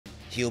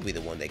he'll be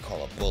the one they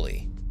call a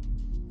bully.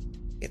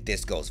 If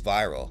this goes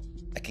viral,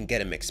 I can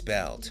get him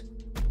expelled.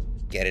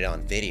 Get it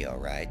on video,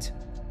 right?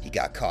 He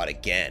got caught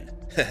again.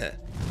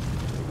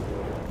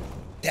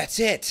 That's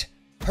it!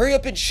 Hurry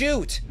up and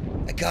shoot!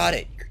 I got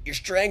it. You're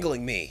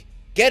strangling me.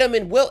 Get him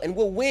and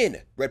we'll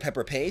win. Red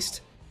pepper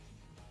paste.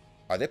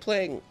 Are they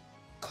playing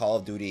Call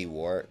of Duty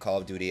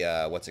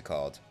what's it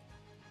called?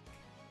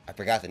 I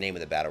forgot the name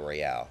of the battle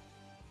royale.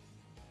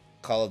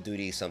 Call of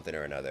Duty something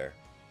or another.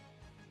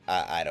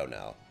 I don't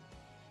know.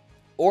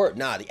 Or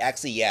nah,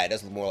 actually yeah, it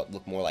does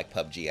look more like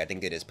PUBG. I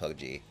think it is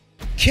PUBG.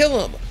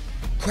 Kill him!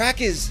 Crack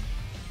his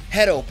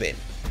head open.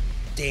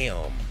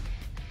 Damn.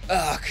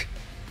 Ugh.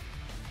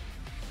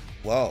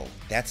 Whoa,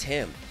 that's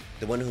him.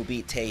 The one who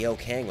beat Tae-yo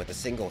Kang with a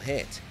single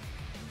hit.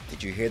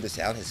 Did you hear the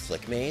sound his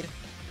flick made?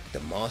 The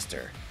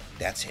monster.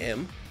 That's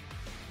him.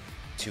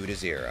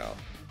 2-0.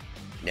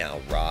 Now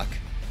rock,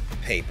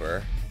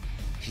 paper.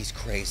 He's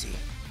crazy.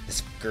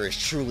 This fucker is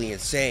truly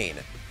insane.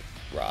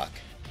 Rock,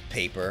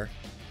 paper,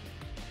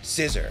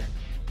 scissor.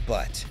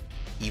 But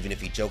even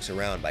if he jokes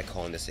around by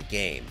calling this a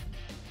game,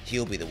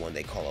 he'll be the one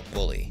they call a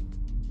bully.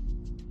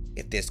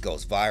 If this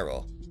goes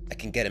viral, I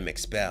can get him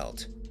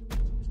expelled.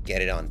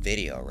 Get it on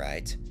video,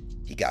 right?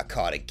 He got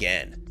caught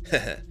again.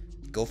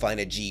 Go find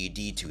a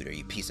GED tutor,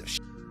 you piece of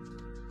shit.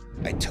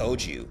 I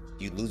told you,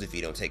 you'd lose if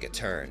you don't take a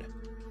turn.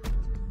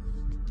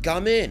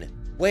 Come in.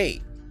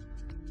 Wait.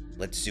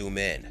 Let's zoom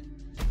in.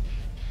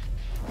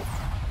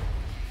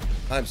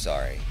 I'm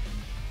sorry,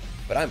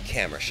 but I'm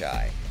camera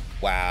shy.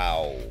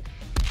 Wow.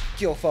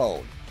 Your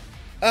phone.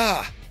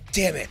 Ah,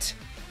 damn it.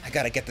 I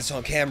gotta get this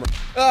on camera.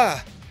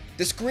 Ah,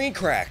 the screen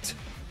cracked.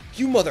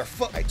 You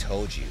motherfucker. I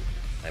told you,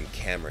 I'm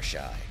camera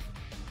shy.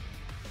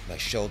 My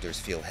shoulders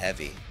feel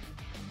heavy.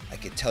 I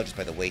can tell just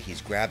by the way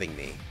he's grabbing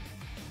me.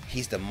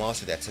 He's the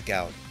monster that took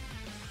out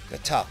the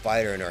top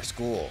fighter in our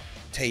school,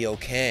 Tae-yo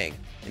Kang,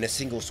 in a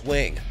single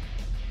swing.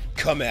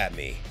 Come at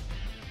me.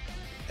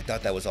 I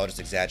thought that was all just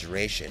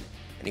exaggeration,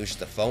 and he was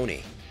just a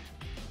phony.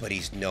 But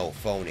he's no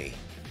phony.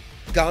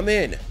 Come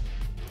in.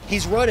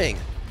 He's running.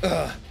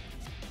 Ugh.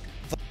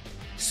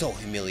 So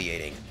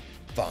humiliating.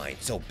 Fine,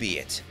 so be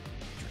it.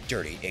 You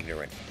dirty,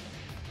 ignorant.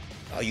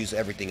 I'll use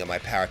everything in my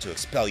power to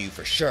expel you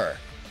for sure.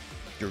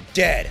 You're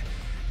dead.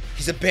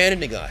 He's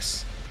abandoning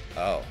us.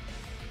 Oh.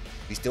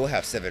 We still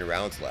have 7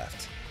 rounds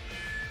left.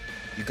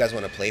 You guys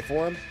want to play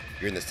for him?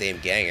 You're in the same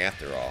gang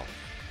after all.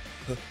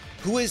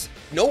 Who is?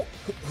 No,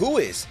 who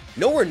is?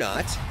 No, we're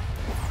not.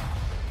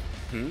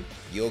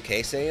 You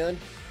okay, Sehyun?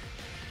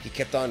 He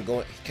kept on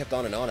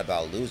and on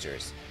about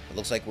losers. It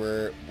looks like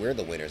we're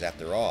the winners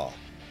after all.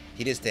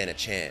 He didn't stand a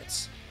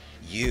chance.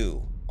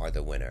 You are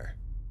the winner.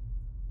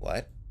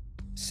 What?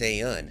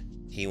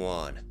 Sehyun, he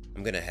won.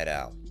 I'm gonna head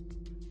out.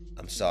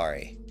 I'm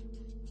sorry.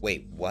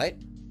 Wait, what?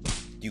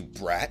 You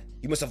brat?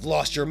 You must have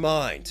lost your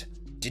mind.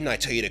 Didn't I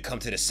tell you to come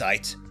to the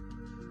site?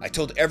 I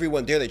told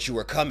everyone there that you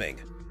were coming.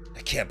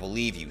 I can't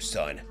believe you,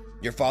 son.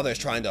 Your father is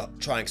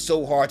trying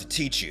so hard to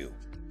teach you.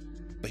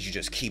 But you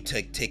just keep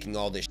taking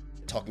all this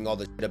talking all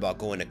this shit about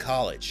going to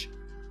college.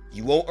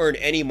 You won't earn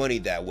any money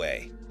that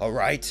way,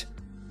 alright?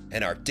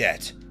 And our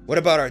debt. What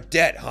about our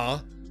debt, huh?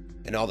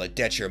 And all the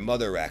debt your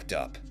mother racked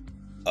up.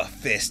 A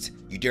fist?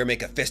 You dare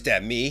make a fist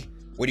at me?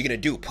 What are you gonna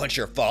do, punch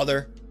your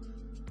father?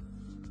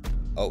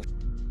 Oh,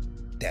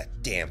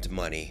 that damned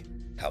money.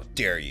 How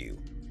dare you?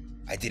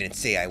 I didn't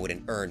say I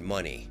wouldn't earn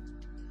money.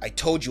 I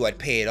told you I'd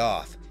pay it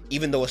off,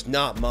 even though it's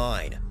not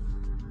mine.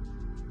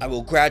 I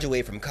will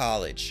graduate from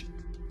college.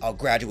 I'll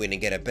graduate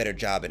and get a better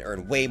job and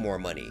earn way more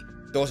money.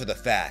 Those are the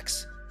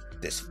facts.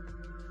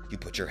 You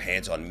put your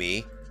hands on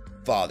me?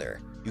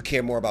 Father, you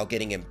care more about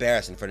getting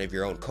embarrassed in front of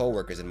your own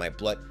coworkers than my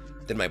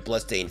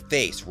bloodstained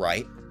face,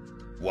 right?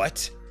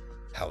 What?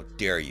 How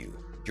dare you?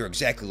 You're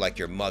exactly like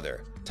your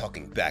mother,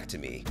 talking back to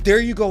me. There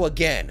you go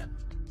again.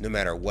 No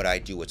matter what I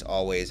do, it's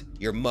always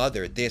your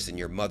mother this and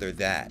your mother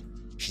that.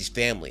 She's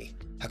family.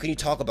 How can you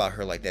talk about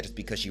her like that just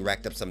because she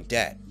racked up some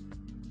debt?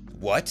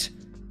 What?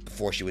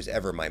 Before she was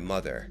ever my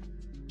mother.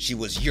 She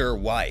was your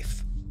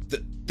wife.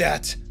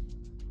 That?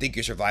 Think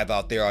you survive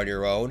out there on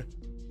your own?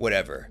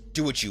 Whatever.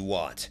 Do what you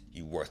want,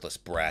 you worthless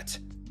brat.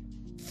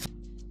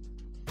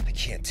 I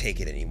can't take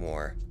it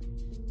anymore.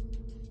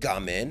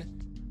 Gamin?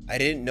 I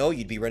didn't know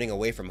you'd be running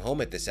away from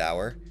home at this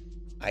hour.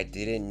 I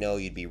didn't know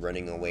you'd be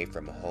running away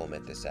from home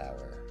at this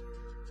hour.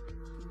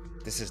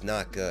 This is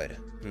not good.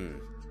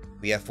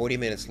 We have 40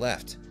 minutes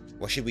left.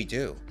 What should we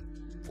do?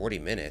 40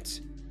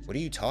 minutes? What are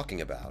you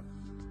talking about?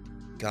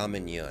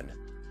 Gamin Yun,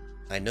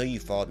 I know you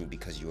followed me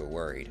because you were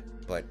worried,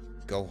 but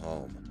go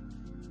home.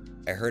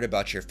 I heard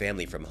about your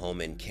family from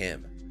Ho-min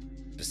Kim,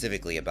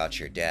 specifically about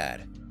your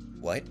dad.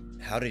 What?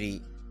 How did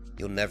he?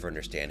 You'll never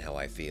understand how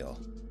I feel.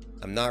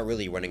 I'm not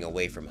really running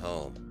away from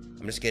home.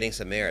 I'm just getting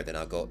some air, then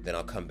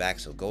I'll come back,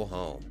 so go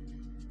home.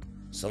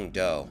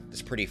 Sungdo,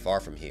 it's pretty far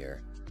from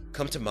here.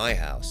 Come to my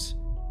house.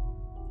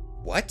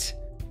 What?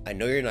 I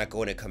know you're not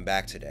going to come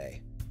back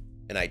today,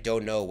 and I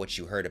don't know what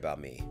you heard about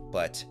me,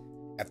 but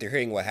after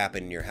hearing what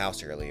happened in your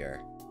house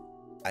earlier,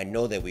 I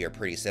know that we are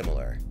pretty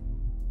similar.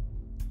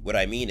 What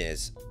I mean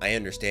is, I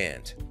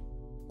understand.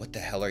 What the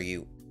hell are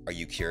you? Are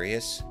you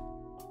curious?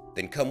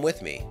 Then come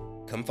with me.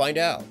 Come find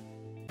out.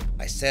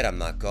 I said I'm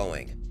not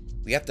going.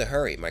 We have to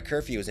hurry. My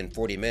curfew is in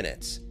 40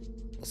 minutes.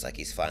 Looks like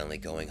he's finally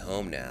going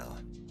home now.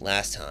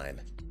 Last time,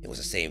 it was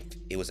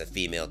a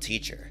female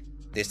teacher.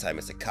 This time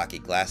it's a cocky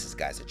glasses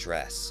guy's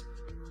address.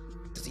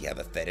 Does he have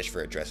a fetish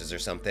for addresses or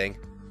something?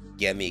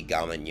 Get me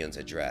Gaman Yun's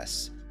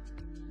address.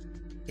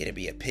 It'd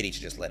be a pity to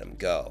just let him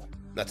go.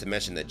 Not to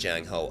mention the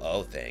Jang Ho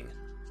Oh thing.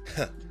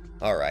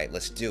 Alright,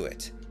 let's do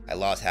it. I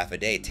lost half a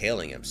day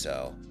tailing him,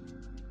 so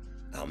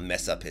I'll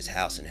mess up his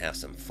house and have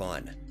some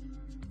fun.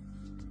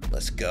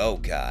 Let's go,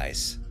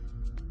 guys.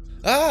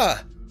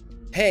 Ah!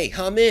 Hey,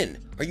 Hamin!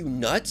 Are you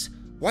nuts?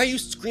 Why are you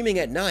screaming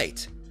at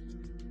night?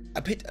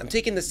 I'm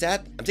taking the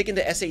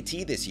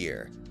SAT this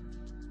year.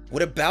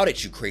 What about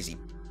it, you crazy?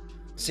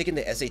 Does taking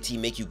the SAT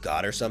make you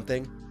God or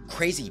something?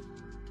 Crazy.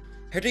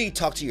 How dare you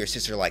talk to your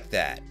sister like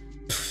that?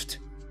 Pfft.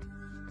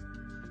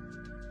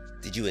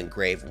 Did you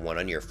engrave one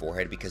on your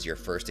forehead because you're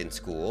first in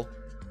school?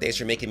 Thanks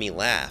for making me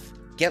laugh.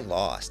 Get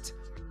lost.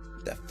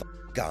 The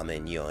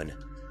Gamin Yun.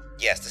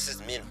 Yes, this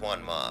is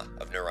Manhwa Ma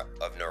of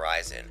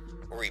Horizon,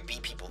 where we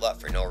beat people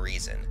up for no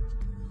reason.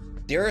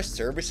 There are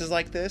services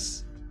like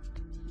this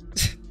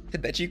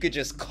that you could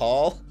just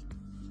call?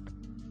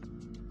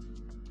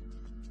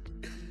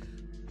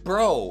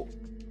 Bro!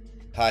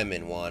 Hi,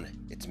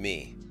 Minwon. It's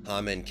me,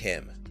 Hamin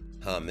Kim.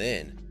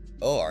 Hamin?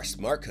 Oh, our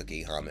smart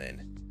cookie,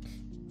 Hamin.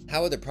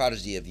 How would the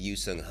prodigy of Yu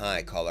Sung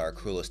Hai call our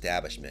cruel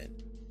establishment?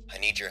 I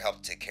need your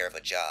help to take care of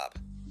a job.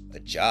 A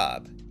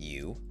job?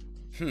 You?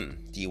 Do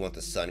you want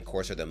the sun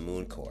course or the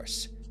moon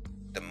course?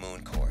 The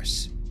moon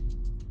course.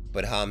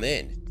 But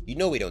Hamin, you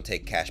know we don't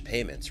take cash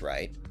payments,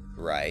 right?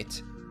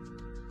 Right?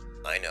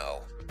 I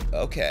know.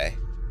 Okay.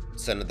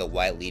 Son of the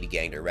White Lead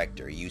Gang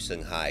Director, Yu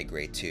Sung Hai,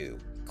 Grade 2,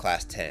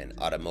 Class 10,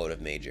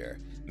 Automotive Major,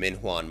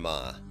 Minhwan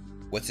Ma.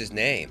 What's his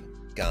name?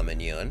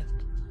 Gamin Yun.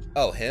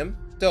 Oh, him?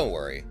 Don't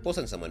worry, we'll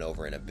send someone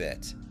over in a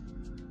bit.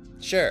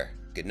 Sure,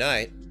 good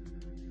night.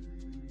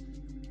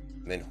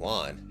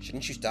 Minhwan,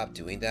 shouldn't you stop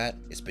doing that?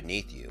 It's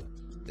beneath you.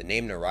 The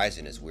name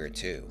Horizon is weird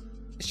too.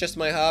 It's just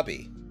my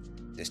hobby.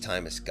 This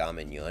time it's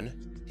Gamin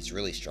Yun. He's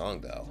really strong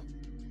though.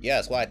 Yeah,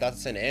 that's why I thought to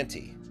send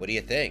Auntie. What do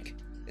you think?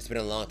 It's been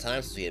a long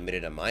time since we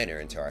admitted a minor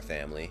into our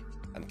family.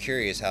 I'm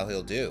curious how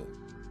he'll do.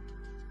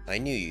 I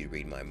knew you'd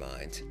read my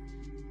mind.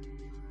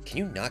 Can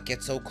you not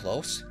get so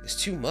close?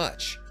 It's too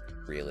much.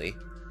 Really?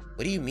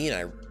 What do you mean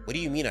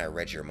I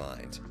read your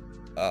mind?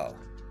 Oh,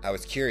 I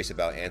was curious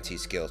about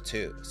Auntie's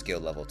skill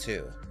level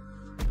 2.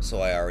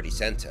 So I already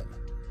sent him.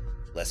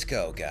 Let's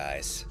go,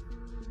 guys.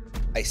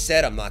 I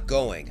said I'm not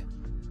going.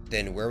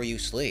 Then where will you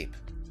sleep?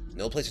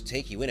 No place to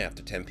take you in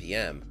after 10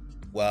 p.m.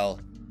 Well,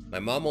 my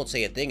mom won't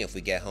say a thing if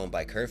we get home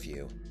by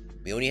curfew.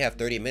 We only have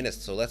 30 minutes,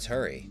 so let's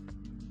hurry.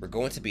 We're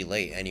going to be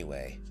late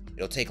anyway.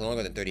 It'll take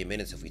longer than 30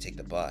 minutes if we take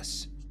the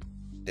bus.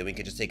 Then we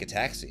can just take a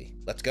taxi.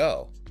 Let's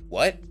go.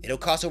 What? It'll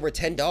cost over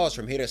 $10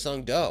 from here to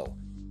Sungdo.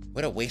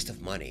 What a waste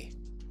of money.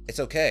 It's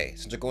okay.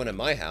 Since you're going to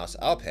my house,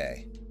 I'll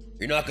pay.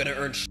 You're not gonna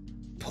earn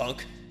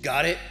punk.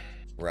 Got it?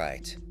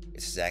 Right.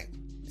 It's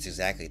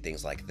exactly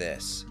things like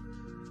this.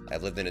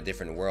 I've lived in a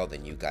different world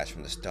than you guys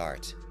from the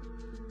start.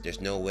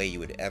 There's no way you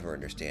would ever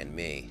understand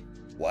me.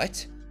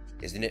 What?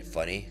 Isn't it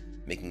funny,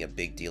 making a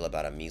big deal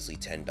about a measly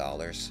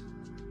 $10?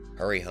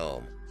 Hurry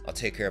home. I'll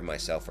take care of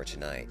myself for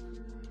tonight.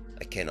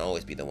 I can't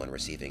always be the one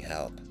receiving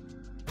help.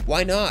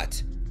 Why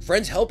not?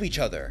 Friends help each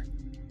other.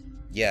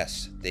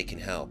 Yes, they can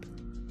help.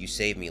 You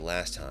saved me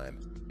last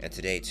time, and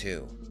today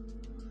too.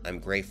 I'm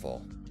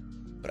grateful,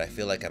 but I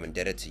feel like I'm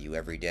indebted to you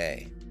every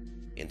day,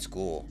 in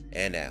school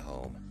and at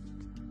home.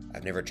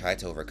 I've never tried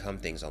to overcome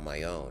things on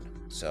my own,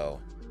 so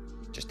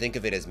just think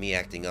of it as me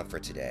acting up for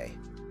today.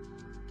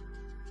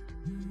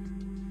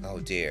 Oh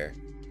dear,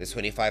 there's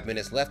 25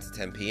 minutes left to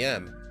 10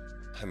 p.m.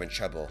 I'm in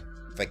trouble.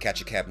 If I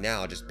catch a cab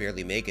now, I'll just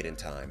barely make it in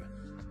time.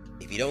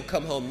 If you don't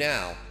come home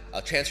now,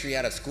 I'll transfer you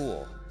out of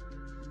school.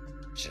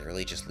 Should I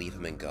really just leave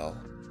him and go?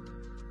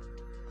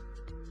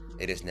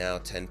 It is now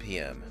 10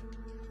 p.m.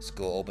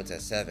 School opens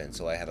at 7,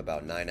 so I have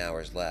about 9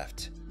 hours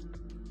left.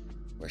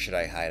 Where should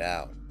I hide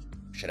out?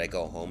 Should I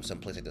go home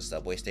someplace like the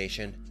subway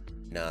station?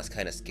 Nah, it's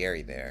kinda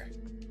scary there.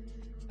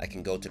 I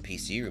can go to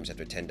PC rooms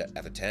after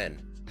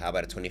 10. How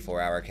about a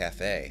 24-hour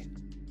cafe?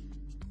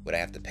 Would I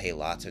have to pay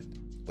lots of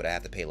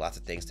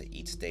things to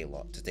eat to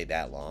stay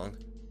that long?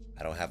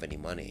 I don't have any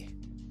money.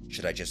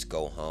 Should I just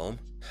go home?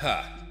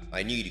 Ha!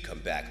 I knew you'd come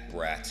back,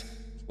 brat.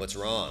 What's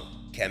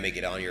wrong? Can't make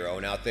it on your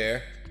own out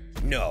there?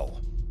 No,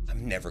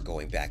 I'm never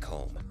going back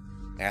home.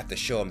 I have to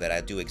show him that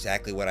I do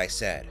exactly what I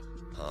said.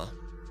 Huh?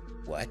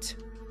 What?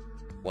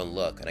 One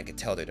look and I can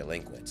tell they're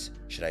delinquents.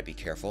 Should I be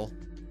careful?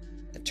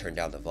 And turn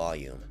down the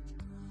volume.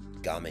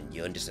 Gamin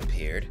Yun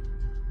disappeared?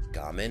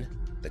 Gamin?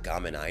 The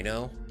Gamin I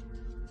know?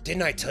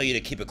 Didn't I tell you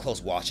to keep a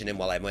close watch on him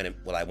while I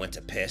went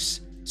to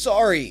piss?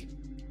 Sorry!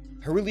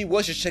 I really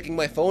was just checking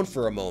my phone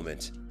for a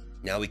moment.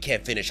 Now we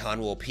can't finish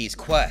Hanwoo P's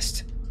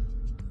quest.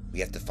 We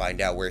have to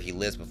find out where he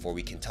lives before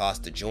we can toss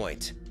the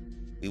joint.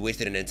 We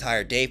wasted an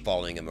entire day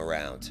following him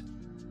around.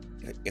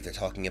 If they're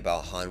talking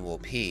about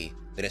Hanwoo P,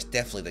 then it's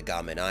definitely the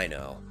Gamin I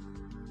know.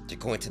 They're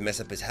going to mess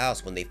up his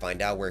house when they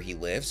find out where he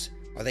lives?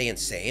 Are they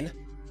insane?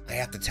 I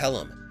have to tell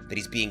him that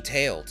he's being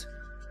tailed.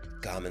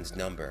 Gamin's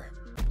number.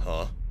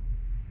 Huh?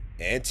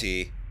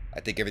 Auntie, I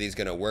think everything's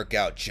gonna work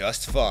out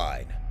just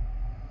fine.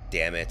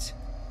 Damn it.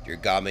 You're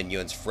Gamin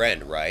Yun's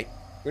friend, right?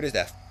 Where does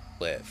that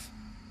live?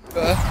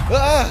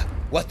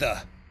 What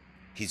the?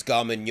 He's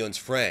Gamin Yun's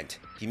friend.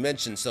 He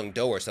mentioned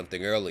Sungdo or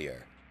something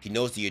earlier. He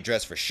knows the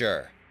address for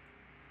sure.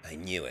 I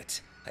knew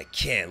it. I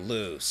can't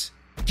lose.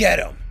 Get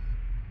him!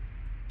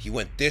 He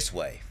went this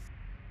way.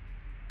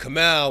 Come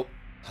out!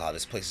 Ah,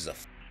 this place is a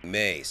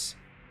maze.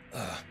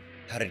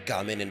 How did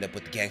Gamin end up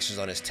with the gangsters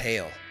on his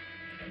tail?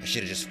 I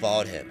should have just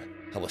followed him.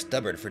 I was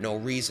stubborn for no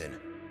reason.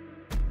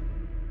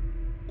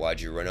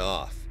 Why'd you run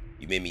off?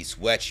 You made me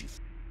sweat, you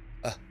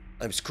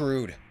I'm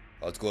screwed.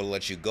 I was going to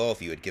let you go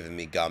if you had given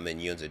me Gamin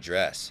Yun's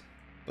address.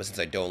 But since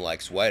I don't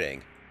like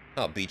sweating,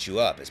 I'll beat you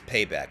up as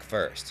payback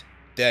first.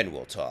 Then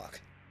we'll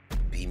talk.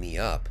 Beat me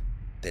up?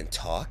 Then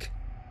talk?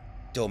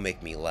 Don't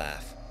make me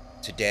laugh.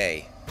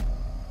 Today,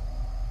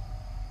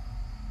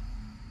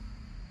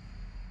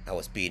 I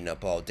was beaten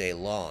up all day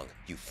long,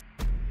 you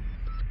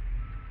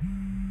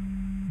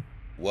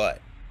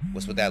What?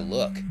 What's with that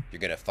look? You're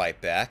gonna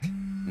fight back?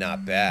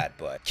 Not bad,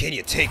 but can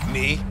you take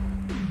me?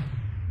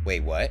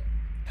 Wait, what?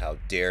 How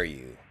dare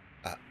you?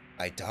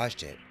 I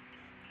dodged it.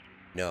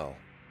 No.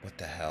 What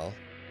the hell?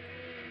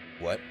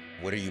 What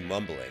are you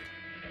mumbling?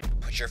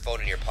 Put your phone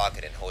in your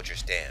pocket and hold your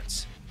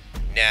stance.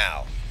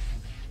 Now!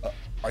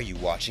 Are you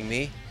watching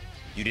me?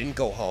 You didn't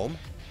go home?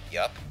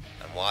 Yup,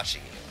 I'm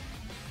watching you.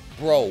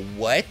 Bro,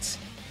 what?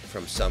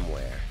 From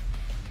somewhere.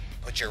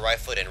 Put your right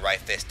foot and right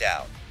fist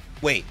out.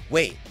 Wait,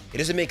 it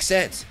doesn't make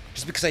sense.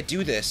 Just because I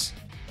do this.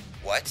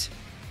 What?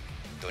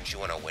 Don't you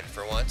want to win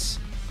for once?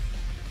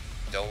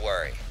 Don't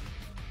worry.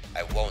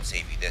 I won't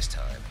save you this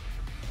time.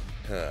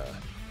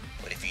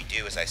 But if you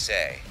do as I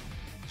say,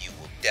 you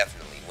will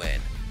definitely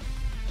win.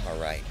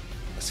 Alright,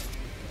 let's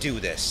do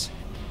this.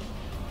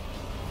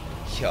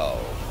 Yo.